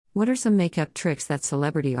What are some makeup tricks that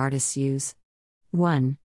celebrity artists use?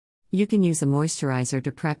 1. You can use a moisturizer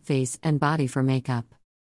to prep face and body for makeup.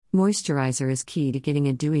 Moisturizer is key to getting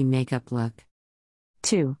a dewy makeup look.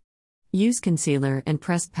 2. Use concealer and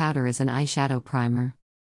pressed powder as an eyeshadow primer.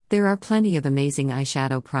 There are plenty of amazing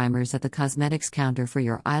eyeshadow primers at the cosmetics counter for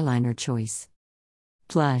your eyeliner choice.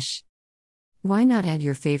 Blush. Why not add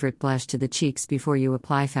your favorite blush to the cheeks before you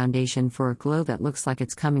apply foundation for a glow that looks like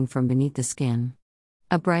it's coming from beneath the skin?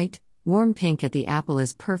 A bright, warm pink at the apple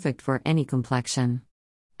is perfect for any complexion.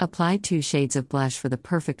 Apply 2 shades of blush for the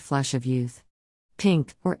perfect flush of youth.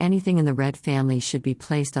 Pink, or anything in the red family, should be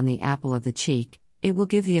placed on the apple of the cheek. It will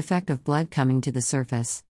give the effect of blood coming to the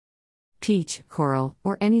surface. Peach, coral,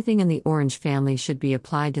 or anything in the orange family should be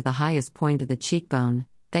applied to the highest point of the cheekbone.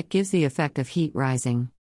 That gives the effect of heat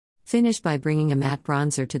rising. Finish by bringing a matte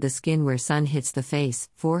bronzer to the skin where sun hits the face,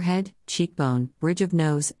 forehead, cheekbone, bridge of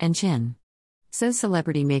nose, and chin. Says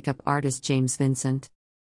celebrity makeup artist James Vincent.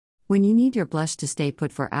 When you need your blush to stay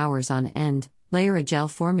put for hours on end, layer a gel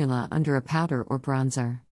formula under a powder or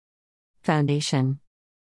bronzer. Foundation.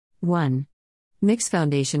 1. Mix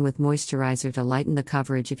foundation with moisturizer to lighten the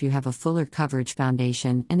coverage if you have a fuller coverage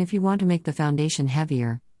foundation, and if you want to make the foundation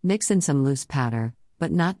heavier, mix in some loose powder,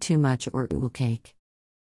 but not too much or it will cake.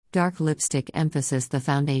 Dark lipstick emphasizes the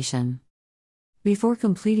foundation. Before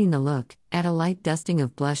completing the look, add a light dusting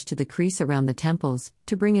of blush to the crease around the temples,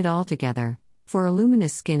 to bring it all together. For a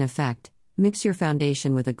luminous skin effect, mix your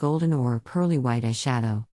foundation with a golden or pearly white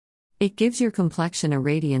eyeshadow. It gives your complexion a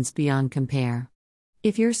radiance beyond compare.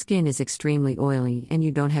 If your skin is extremely oily and you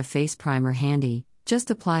don't have face primer handy, just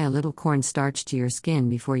apply a little cornstarch to your skin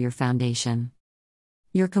before your foundation.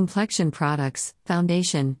 Your complexion products,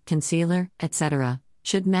 foundation, concealer, etc.,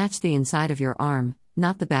 should match the inside of your arm,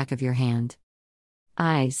 not the back of your hand.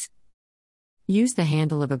 Eyes. Use the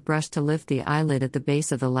handle of a brush to lift the eyelid at the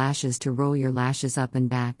base of the lashes to roll your lashes up and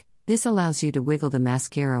back. This allows you to wiggle the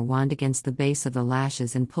mascara wand against the base of the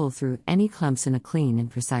lashes and pull through any clumps in a clean and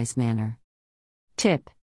precise manner. Tip.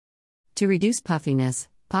 To reduce puffiness,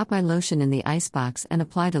 pop eye lotion in the icebox and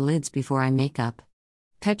apply to lids before eye makeup.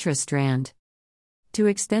 Petra Strand. To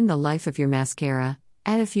extend the life of your mascara,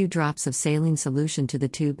 add a few drops of saline solution to the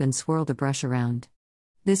tube and swirl the brush around.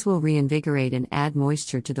 This will reinvigorate and add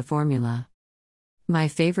moisture to the formula. My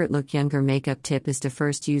favorite look younger makeup tip is to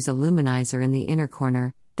first use a luminizer in the inner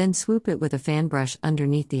corner, then swoop it with a fan brush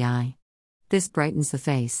underneath the eye. This brightens the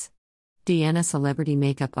face. Deanna celebrity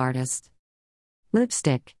makeup artist.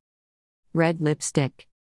 Lipstick. Red lipstick.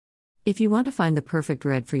 If you want to find the perfect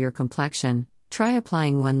red for your complexion, try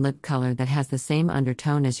applying one lip color that has the same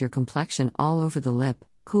undertone as your complexion all over the lip.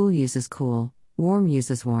 Cool uses cool, warm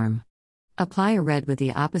uses warm. Apply a red with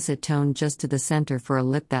the opposite tone just to the center for a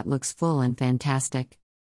lip that looks full and fantastic.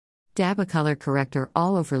 Dab a color corrector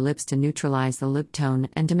all over lips to neutralize the lip tone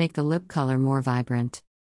and to make the lip color more vibrant.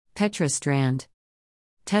 Petra Strand.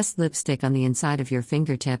 Test lipstick on the inside of your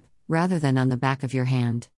fingertip, rather than on the back of your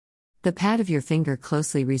hand. The pad of your finger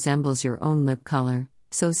closely resembles your own lip color,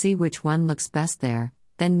 so see which one looks best there,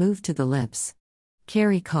 then move to the lips.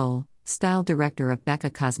 Carrie Cole, Style Director of Becca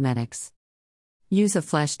Cosmetics. Use a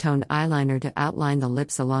flesh-toned eyeliner to outline the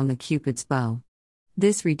lips along the Cupid's bow.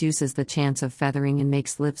 This reduces the chance of feathering and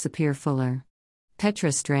makes lips appear fuller.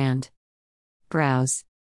 Petra Strand. Brows.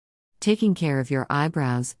 Taking care of your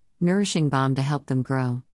eyebrows, nourishing balm to help them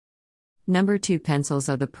grow. Number 2 pencils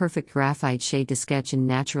are the perfect graphite shade to sketch in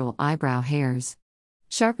natural eyebrow hairs.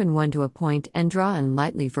 Sharpen one to a point and draw in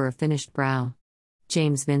lightly for a finished brow.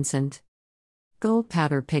 James Vincent. Gold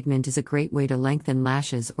powder pigment is a great way to lengthen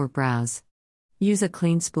lashes or brows. Use a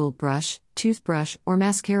clean spool brush, toothbrush, or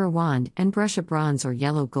mascara wand and brush a bronze or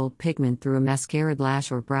yellow gold pigment through a mascaraed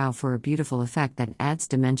lash or brow for a beautiful effect that adds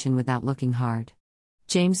dimension without looking hard.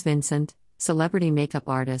 James Vincent, celebrity makeup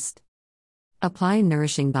artist. Apply a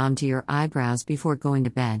nourishing balm to your eyebrows before going to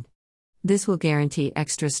bed. This will guarantee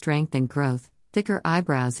extra strength and growth, thicker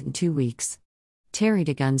eyebrows in 2 weeks. Terry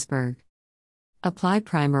de Gunsberg. Apply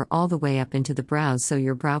primer all the way up into the brows so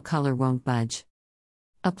your brow color won't budge.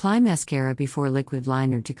 Apply mascara before liquid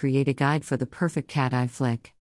liner to create a guide for the perfect cat eye flick.